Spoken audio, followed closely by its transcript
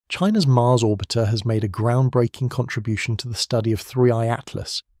China's Mars orbiter has made a groundbreaking contribution to the study of 3I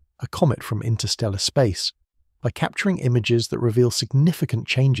Atlas, a comet from interstellar space, by capturing images that reveal significant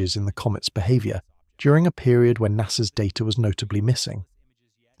changes in the comet's behavior during a period when NASA's data was notably missing.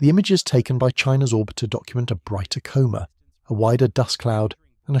 The images taken by China's orbiter document a brighter coma, a wider dust cloud,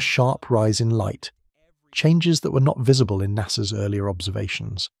 and a sharp rise in light, changes that were not visible in NASA's earlier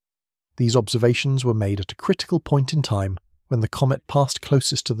observations. These observations were made at a critical point in time when the comet passed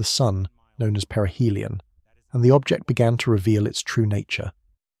closest to the Sun, known as perihelion, and the object began to reveal its true nature.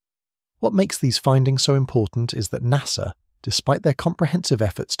 What makes these findings so important is that NASA, despite their comprehensive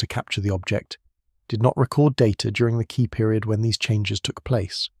efforts to capture the object, did not record data during the key period when these changes took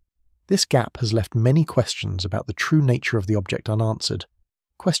place. This gap has left many questions about the true nature of the object unanswered,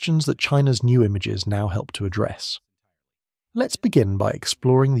 questions that China's new images now help to address. Let's begin by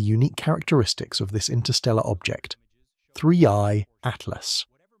exploring the unique characteristics of this interstellar object, 3I Atlas.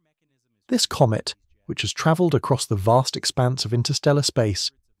 This comet, which has travelled across the vast expanse of interstellar space,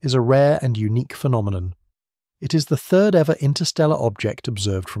 is a rare and unique phenomenon. It is the third ever interstellar object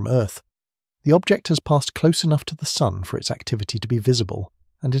observed from Earth. The object has passed close enough to the Sun for its activity to be visible,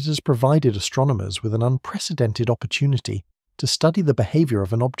 and it has provided astronomers with an unprecedented opportunity to study the behaviour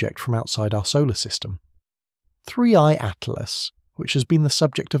of an object from outside our solar system. 3I Atlas, which has been the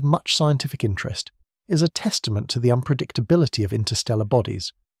subject of much scientific interest, is a testament to the unpredictability of interstellar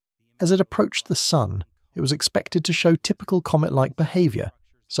bodies. As it approached the Sun, it was expected to show typical comet-like behaviour,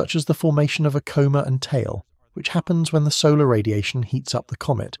 such as the formation of a coma and tail, which happens when the solar radiation heats up the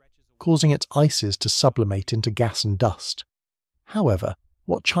comet, causing its ices to sublimate into gas and dust. However,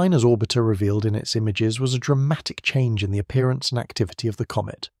 what China's orbiter revealed in its images was a dramatic change in the appearance and activity of the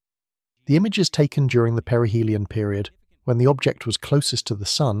comet. The images taken during the perihelion period, when the object was closest to the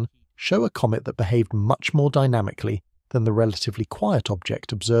Sun, show a comet that behaved much more dynamically than the relatively quiet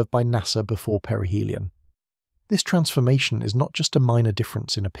object observed by NASA before perihelion. This transformation is not just a minor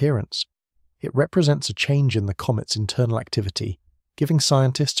difference in appearance. It represents a change in the comet's internal activity, giving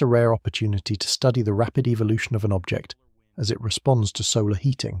scientists a rare opportunity to study the rapid evolution of an object as it responds to solar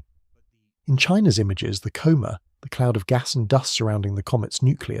heating. In China's images, the coma, the cloud of gas and dust surrounding the comet's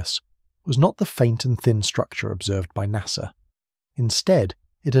nucleus, was not the faint and thin structure observed by NASA. Instead,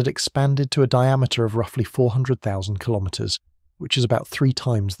 it had expanded to a diameter of roughly 400,000 kilometers, which is about 3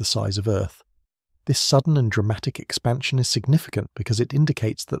 times the size of Earth. This sudden and dramatic expansion is significant because it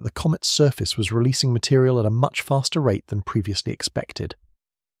indicates that the comet's surface was releasing material at a much faster rate than previously expected.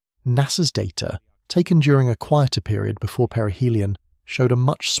 NASA's data, taken during a quieter period before perihelion, showed a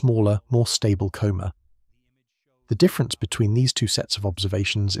much smaller, more stable coma. The difference between these two sets of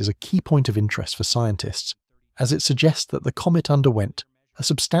observations is a key point of interest for scientists, as it suggests that the comet underwent a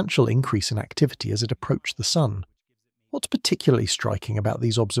substantial increase in activity as it approached the Sun. What's particularly striking about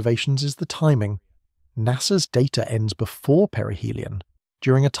these observations is the timing. NASA's data ends before perihelion,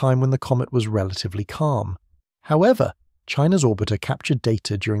 during a time when the comet was relatively calm. However, China's orbiter captured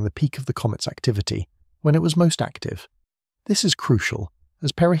data during the peak of the comet's activity, when it was most active. This is crucial,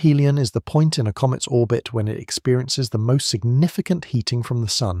 as perihelion is the point in a comet's orbit when it experiences the most significant heating from the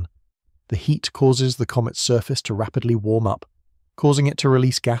Sun. The heat causes the comet's surface to rapidly warm up, causing it to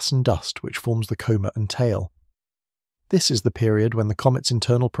release gas and dust which forms the coma and tail. This is the period when the comet's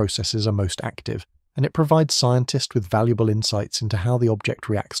internal processes are most active, and it provides scientists with valuable insights into how the object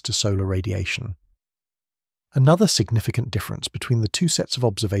reacts to solar radiation. Another significant difference between the two sets of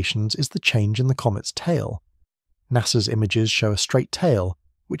observations is the change in the comet's tail. NASA's images show a straight tail,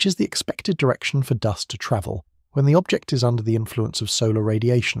 which is the expected direction for dust to travel when the object is under the influence of solar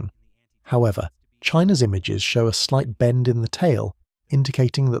radiation. However, China's images show a slight bend in the tail,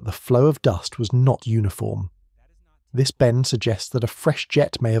 indicating that the flow of dust was not uniform. This bend suggests that a fresh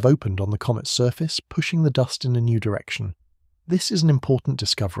jet may have opened on the comet's surface, pushing the dust in a new direction. This is an important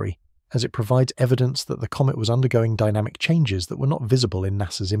discovery, as it provides evidence that the comet was undergoing dynamic changes that were not visible in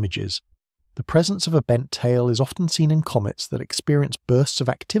NASA's images. The presence of a bent tail is often seen in comets that experience bursts of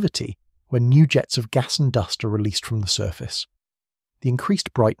activity when new jets of gas and dust are released from the surface. The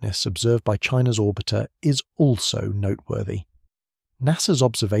increased brightness observed by China's orbiter is also noteworthy. NASA's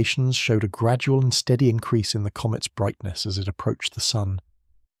observations showed a gradual and steady increase in the comet's brightness as it approached the Sun.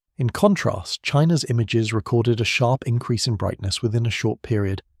 In contrast, China's images recorded a sharp increase in brightness within a short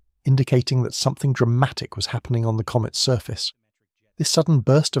period, indicating that something dramatic was happening on the comet's surface. This sudden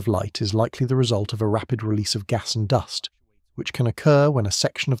burst of light is likely the result of a rapid release of gas and dust, which can occur when a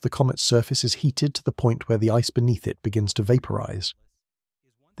section of the comet's surface is heated to the point where the ice beneath it begins to vaporize.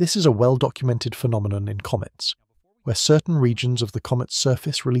 This is a well-documented phenomenon in comets, where certain regions of the comet's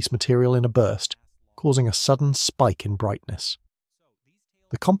surface release material in a burst, causing a sudden spike in brightness.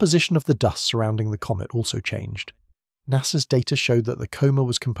 The composition of the dust surrounding the comet also changed. NASA's data showed that the coma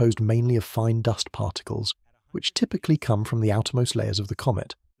was composed mainly of fine dust particles, which typically come from the outermost layers of the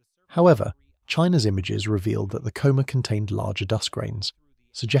comet. However, China's images revealed that the coma contained larger dust grains,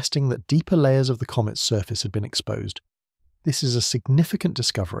 suggesting that deeper layers of the comet's surface had been exposed. This is a significant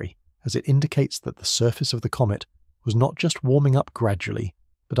discovery, as it indicates that the surface of the comet was not just warming up gradually,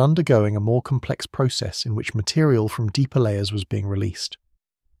 but undergoing a more complex process in which material from deeper layers was being released.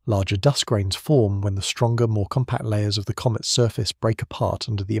 Larger dust grains form when the stronger, more compact layers of the comet's surface break apart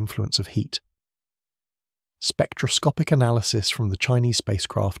under the influence of heat. Spectroscopic analysis from the Chinese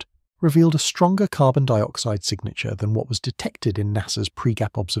spacecraft revealed a stronger carbon dioxide signature than what was detected in NASA's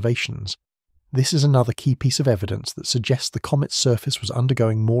pre-gap observations. This is another key piece of evidence that suggests the comet's surface was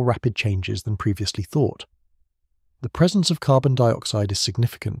undergoing more rapid changes than previously thought. The presence of carbon dioxide is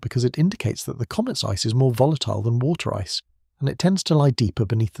significant because it indicates that the comet's ice is more volatile than water ice, and it tends to lie deeper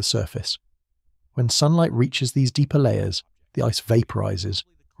beneath the surface. When sunlight reaches these deeper layers, the ice vaporizes,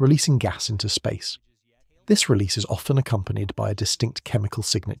 releasing gas into space. This release is often accompanied by a distinct chemical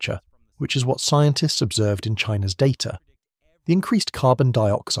signature, which is what scientists observed in China's data. The increased carbon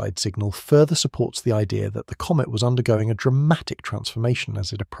dioxide signal further supports the idea that the comet was undergoing a dramatic transformation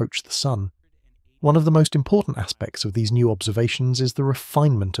as it approached the Sun. One of the most important aspects of these new observations is the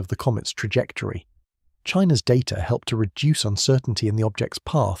refinement of the comet's trajectory. China's data helped to reduce uncertainty in the object's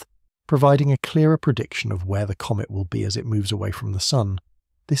path, providing a clearer prediction of where the comet will be as it moves away from the Sun.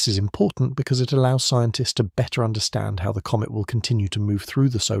 This is important because it allows scientists to better understand how the comet will continue to move through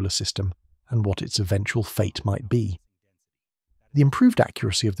the solar system and what its eventual fate might be. The improved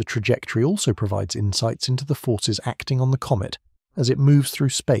accuracy of the trajectory also provides insights into the forces acting on the comet as it moves through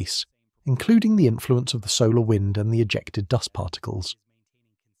space, including the influence of the solar wind and the ejected dust particles.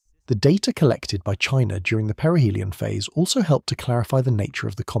 The data collected by China during the perihelion phase also helped to clarify the nature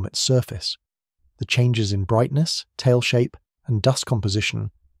of the comet's surface. The changes in brightness, tail shape, and dust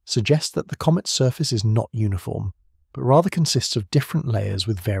composition suggest that the comet's surface is not uniform, but rather consists of different layers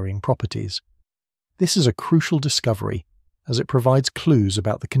with varying properties. This is a crucial discovery, as it provides clues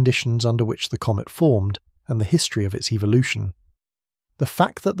about the conditions under which the comet formed and the history of its evolution. The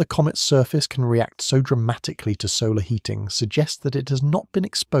fact that the comet's surface can react so dramatically to solar heating suggests that it has not been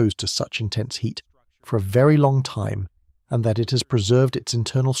exposed to such intense heat for a very long time, and that it has preserved its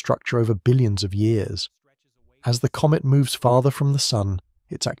internal structure over billions of years. As the comet moves farther from the Sun,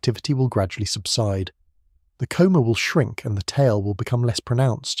 its activity will gradually subside. The coma will shrink and the tail will become less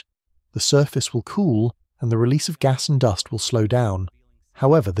pronounced. The surface will cool and the release of gas and dust will slow down.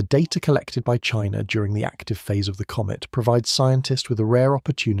 However, the data collected by China during the active phase of the comet provides scientists with a rare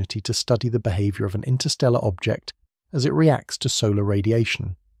opportunity to study the behavior of an interstellar object as it reacts to solar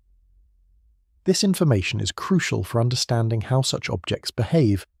radiation. This information is crucial for understanding how such objects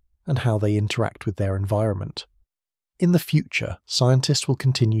behave and how they interact with their environment. In the future, scientists will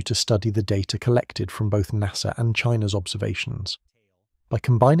continue to study the data collected from both NASA and China's observations. By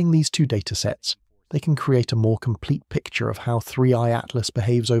combining these two datasets, they can create a more complete picture of how 3I Atlas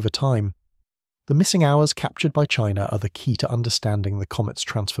behaves over time. The missing hours captured by China are the key to understanding the comet's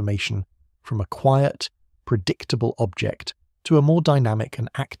transformation from a quiet, predictable object to a more dynamic and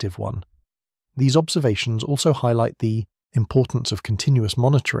active one. These observations also highlight the importance of continuous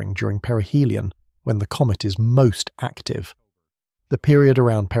monitoring during perihelion, when the comet is most active. The period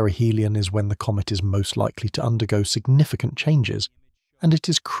around perihelion is when the comet is most likely to undergo significant changes, and it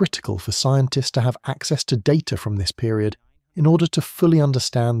is critical for scientists to have access to data from this period in order to fully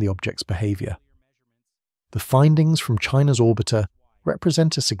understand the object's behavior. The findings from China's orbiter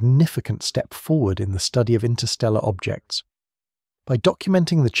represent a significant step forward in the study of interstellar objects. By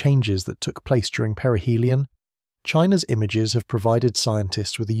documenting the changes that took place during perihelion, China's images have provided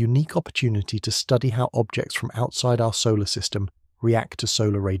scientists with a unique opportunity to study how objects from outside our solar system react to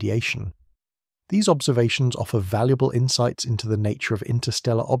solar radiation. These observations offer valuable insights into the nature of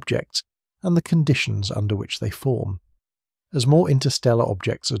interstellar objects and the conditions under which they form. As more interstellar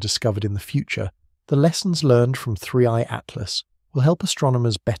objects are discovered in the future, the lessons learned from 3I Atlas will help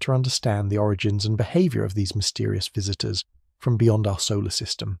astronomers better understand the origins and behavior of these mysterious visitors from beyond our solar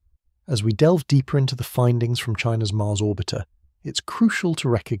system. As we delve deeper into the findings from China's Mars orbiter, it's crucial to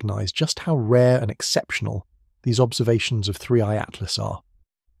recognize just how rare and exceptional these observations of 3I Atlas are.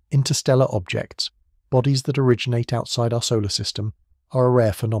 Interstellar objects, bodies that originate outside our solar system, are a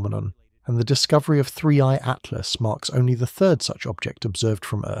rare phenomenon, and the discovery of 3I Atlas marks only the third such object observed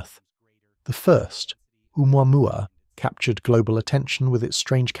from Earth. The first, Oumuamua, captured global attention with its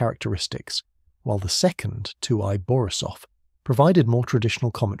strange characteristics, while the second, 2I Borisov, provided more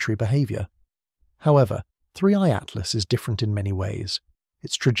traditional cometary behavior. However, 3I Atlas is different in many ways.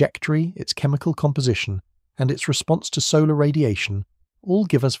 its trajectory, its chemical composition, and its response to solar radiation all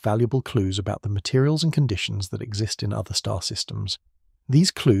give us valuable clues about the materials and conditions that exist in other star systems.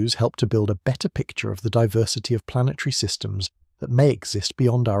 These clues help to build a better picture of the diversity of planetary systems that may exist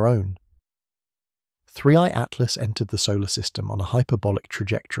beyond our own. 3I Atlas entered the solar system on a hyperbolic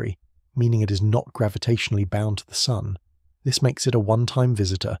trajectory, meaning it is not gravitationally bound to the Sun. This makes it a one-time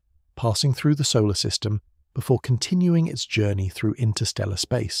visitor, passing through the solar system before continuing its journey through interstellar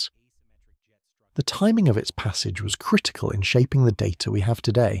space. The timing of its passage was critical in shaping the data we have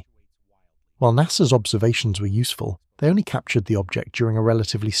today. While NASA's observations were useful, they only captured the object during a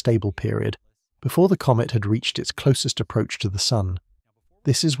relatively stable period, before the comet had reached its closest approach to the Sun.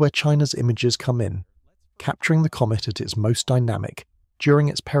 This is where China's images come in, capturing the comet at its most dynamic during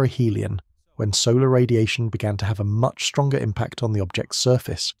its perihelion, when solar radiation began to have a much stronger impact on the object's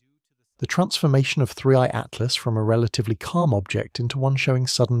surface. The transformation of 3I Atlas from a relatively calm object into one showing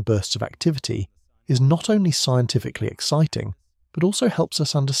sudden bursts of activity is not only scientifically exciting, but also helps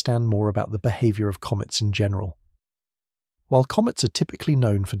us understand more about the behavior of comets in general. While comets are typically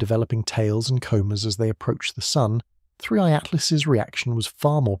known for developing tails and comas as they approach the Sun, 3I Atlas's reaction was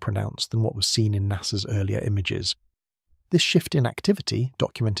far more pronounced than what was seen in NASA's earlier images. This shift in activity,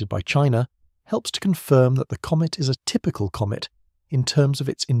 documented by China, helps to confirm that the comet is a typical comet in terms of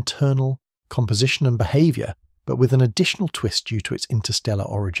its internal composition and behavior, but with an additional twist due to its interstellar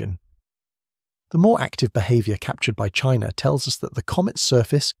origin. The more active behavior captured by China tells us that the comet's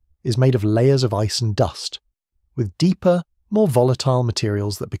surface is made of layers of ice and dust, with deeper, more volatile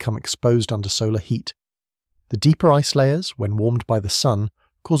materials that become exposed under solar heat. The deeper ice layers, when warmed by the Sun,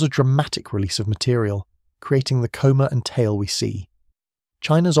 cause a dramatic release of material, creating the coma and tail we see.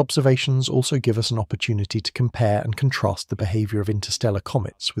 China's observations also give us an opportunity to compare and contrast the behavior of interstellar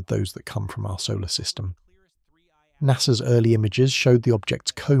comets with those that come from our solar system. NASA's early images showed the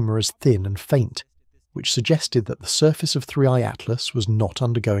object's coma as thin and faint, which suggested that the surface of 3I Atlas was not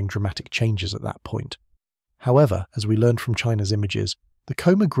undergoing dramatic changes at that point. However, as we learned from China's images, the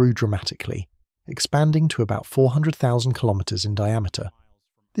coma grew dramatically, expanding to about 400,000 kilometers in diameter.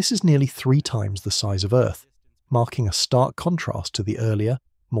 This is nearly 3 times the size of Earth, marking a stark contrast to the earlier,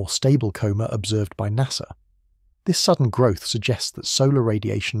 more stable coma observed by NASA. This sudden growth suggests that solar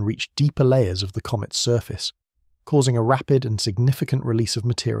radiation reached deeper layers of the comet's surface, causing a rapid and significant release of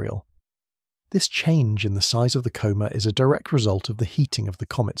material. This change in the size of the coma is a direct result of the heating of the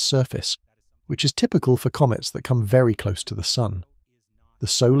comet's surface, which is typical for comets that come very close to the Sun. The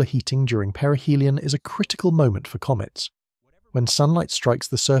solar heating during perihelion is a critical moment for comets. When sunlight strikes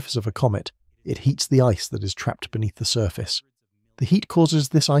the surface of a comet, it heats the ice that is trapped beneath the surface. The heat causes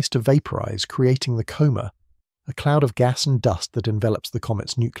this ice to vaporize, creating the coma, a cloud of gas and dust that envelops the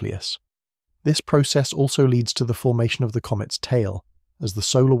comet's nucleus. This process also leads to the formation of the comet's tail, as the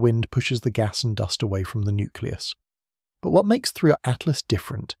solar wind pushes the gas and dust away from the nucleus. But what makes 3I Atlas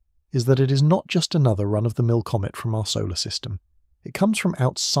different is that it is not just another run-of-the-mill comet from our solar system. It comes from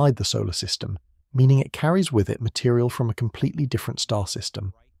outside the solar system, meaning it carries with it material from a completely different star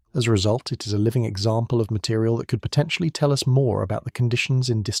system. As a result, it is a living example of material that could potentially tell us more about the conditions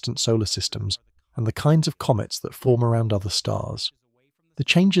in distant solar systems and the kinds of comets that form around other stars. The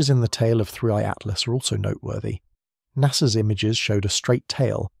changes in the tail of 3I Atlas are also noteworthy. NASA's images showed a straight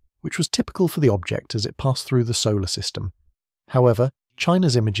tail, which was typical for the object as it passed through the solar system. However,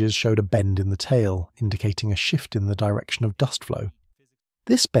 China's images showed a bend in the tail, indicating a shift in the direction of dust flow.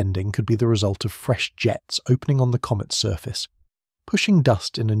 This bending could be the result of fresh jets opening on the comet's surface, pushing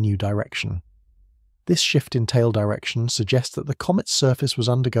dust in a new direction. This shift in tail direction suggests that the comet's surface was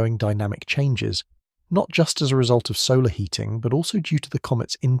undergoing dynamic changes, not just as a result of solar heating, but also due to the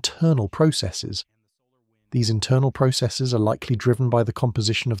comet's internal processes. These internal processes are likely driven by the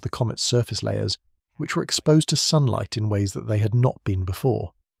composition of the comet's surface layers, which were exposed to sunlight in ways that they had not been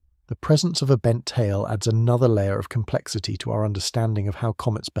before. The presence of a bent tail adds another layer of complexity to our understanding of how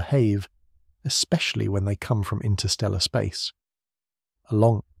comets behave, especially when they come from interstellar space.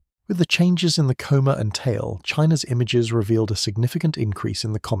 Along with the changes in the coma and tail, China's images revealed a significant increase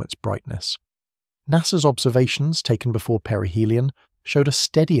in the comet's brightness. NASA's observations taken before perihelion showed a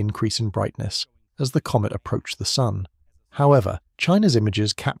steady increase in brightness as the comet approached the Sun. However, China's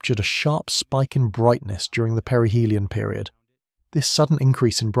images captured a sharp spike in brightness during the perihelion period. This sudden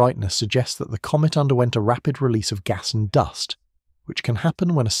increase in brightness suggests that the comet underwent a rapid release of gas and dust, which can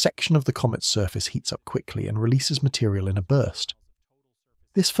happen when a section of the comet's surface heats up quickly and releases material in a burst.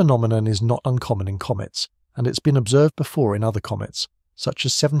 This phenomenon is not uncommon in comets, and it's been observed before in other comets, such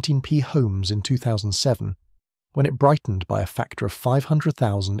as 17P Holmes in 2007, when it brightened by a factor of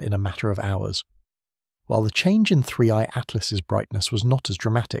 500,000 in a matter of hours. While the change in 3I Atlas's brightness was not as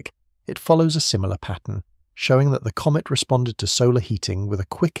dramatic, it follows a similar pattern, showing that the comet responded to solar heating with a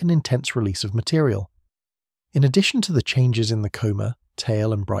quick and intense release of material. In addition to the changes in the coma,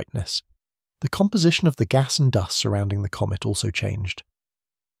 tail, and brightness, the composition of the gas and dust surrounding the comet also changed.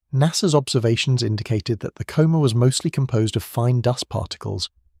 NASA's observations indicated that the coma was mostly composed of fine dust particles,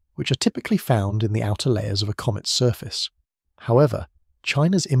 which are typically found in the outer layers of a comet's surface. However,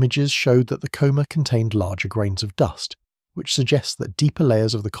 China's images showed that the coma contained larger grains of dust, which suggests that deeper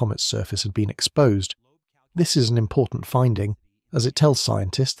layers of the comet's surface had been exposed. This is an important finding, as it tells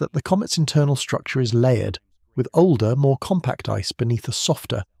scientists that the comet's internal structure is layered, with older, more compact ice beneath a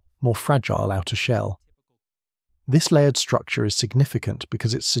softer, more fragile outer shell. This layered structure is significant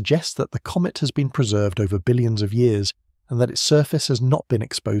because it suggests that the comet has been preserved over billions of years and that its surface has not been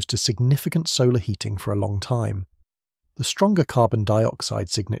exposed to significant solar heating for a long time. The stronger carbon dioxide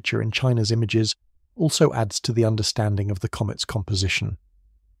signature in China's images also adds to the understanding of the comet's composition.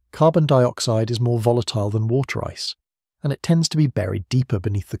 Carbon dioxide is more volatile than water ice, and it tends to be buried deeper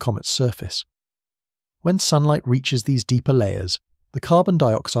beneath the comet's surface. When sunlight reaches these deeper layers, the carbon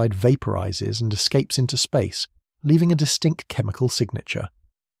dioxide vaporizes and escapes into space, leaving a distinct chemical signature.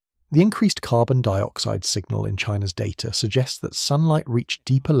 The increased carbon dioxide signal in China's data suggests that sunlight reached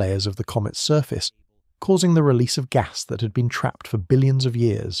deeper layers of the comet's surface, causing the release of gas that had been trapped for billions of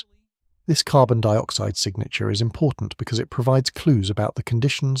years. This carbon dioxide signature is important because it provides clues about the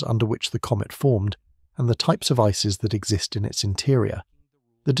conditions under which the comet formed and the types of ices that exist in its interior.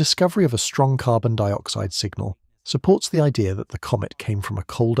 The discovery of a strong carbon dioxide signal supports the idea that the comet came from a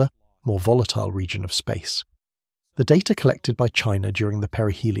colder, more volatile region of space. The data collected by China during the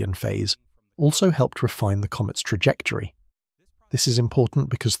perihelion phase also helped refine the comet's trajectory. This is important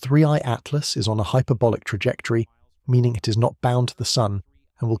because 3I Atlas is on a hyperbolic trajectory, meaning it is not bound to the Sun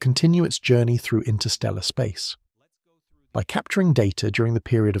and will continue its journey through interstellar space. By capturing data during the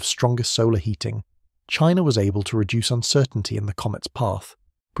period of strongest solar heating, China was able to reduce uncertainty in the comet's path,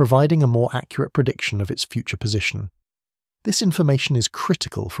 providing a more accurate prediction of its future position. This information is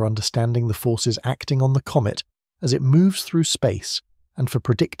critical for understanding the forces acting on the comet as it moves through space and for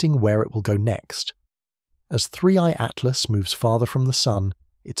predicting where it will go next. As 3I Atlas moves farther from the Sun,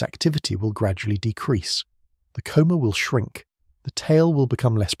 its activity will gradually decrease. The coma will shrink, the tail will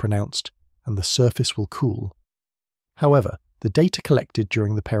become less pronounced, and the surface will cool. However, the data collected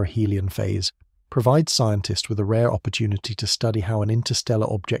during the perihelion phase provides scientists with a rare opportunity to study how an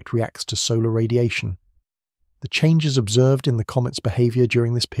interstellar object reacts to solar radiation. The changes observed in the comet's behavior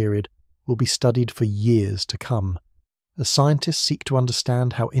during this period will be studied for years to come, as scientists seek to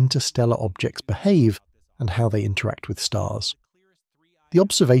understand how interstellar objects behave and how they interact with stars. The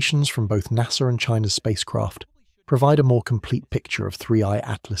observations from both NASA and China's spacecraft provide a more complete picture of 3I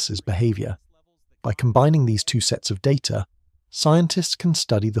Atlas's behavior. By combining these two sets of data, scientists can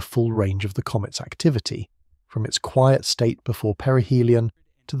study the full range of the comet's activity, from its quiet state before perihelion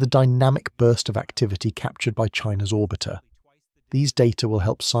to the dynamic burst of activity captured by China's orbiter. These data will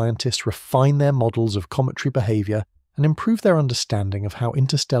help scientists refine their models of cometary behavior and improve their understanding of how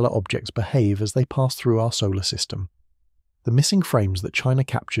interstellar objects behave as they pass through our solar system. The missing frames that China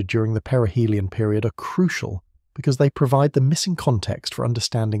captured during the perihelion period are crucial because they provide the missing context for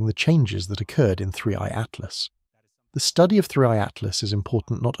understanding the changes that occurred in 3I Atlas. The study of 3I Atlas is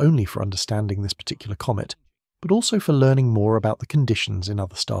important not only for understanding this particular comet, but also for learning more about the conditions in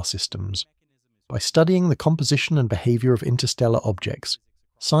other star systems. By studying the composition and behavior of interstellar objects,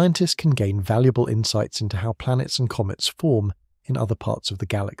 scientists can gain valuable insights into how planets and comets form in other parts of the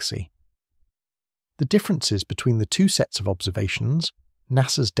galaxy. The differences between the two sets of observations,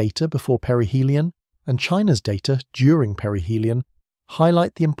 NASA's data before perihelion and China's data during perihelion,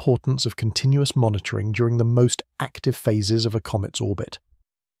 highlight the importance of continuous monitoring during the most active phases of a comet's orbit.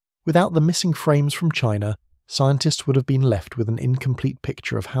 Without the missing frames from China, scientists would have been left with an incomplete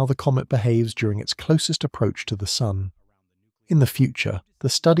picture of how the comet behaves during its closest approach to the Sun. In the future, the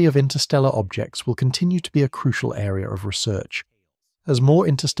study of interstellar objects will continue to be a crucial area of research. As more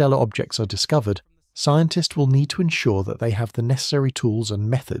interstellar objects are discovered, scientists will need to ensure that they have the necessary tools and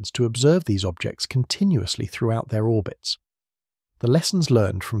methods to observe these objects continuously throughout their orbits. The lessons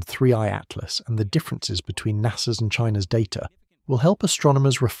learned from 3I Atlas and the differences between NASA's and China's data will help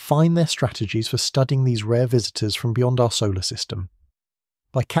astronomers refine their strategies for studying these rare visitors from beyond our solar system.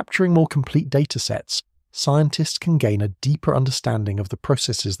 By capturing more complete data sets, scientists can gain a deeper understanding of the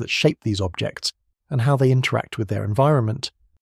processes that shape these objects and how they interact with their environment,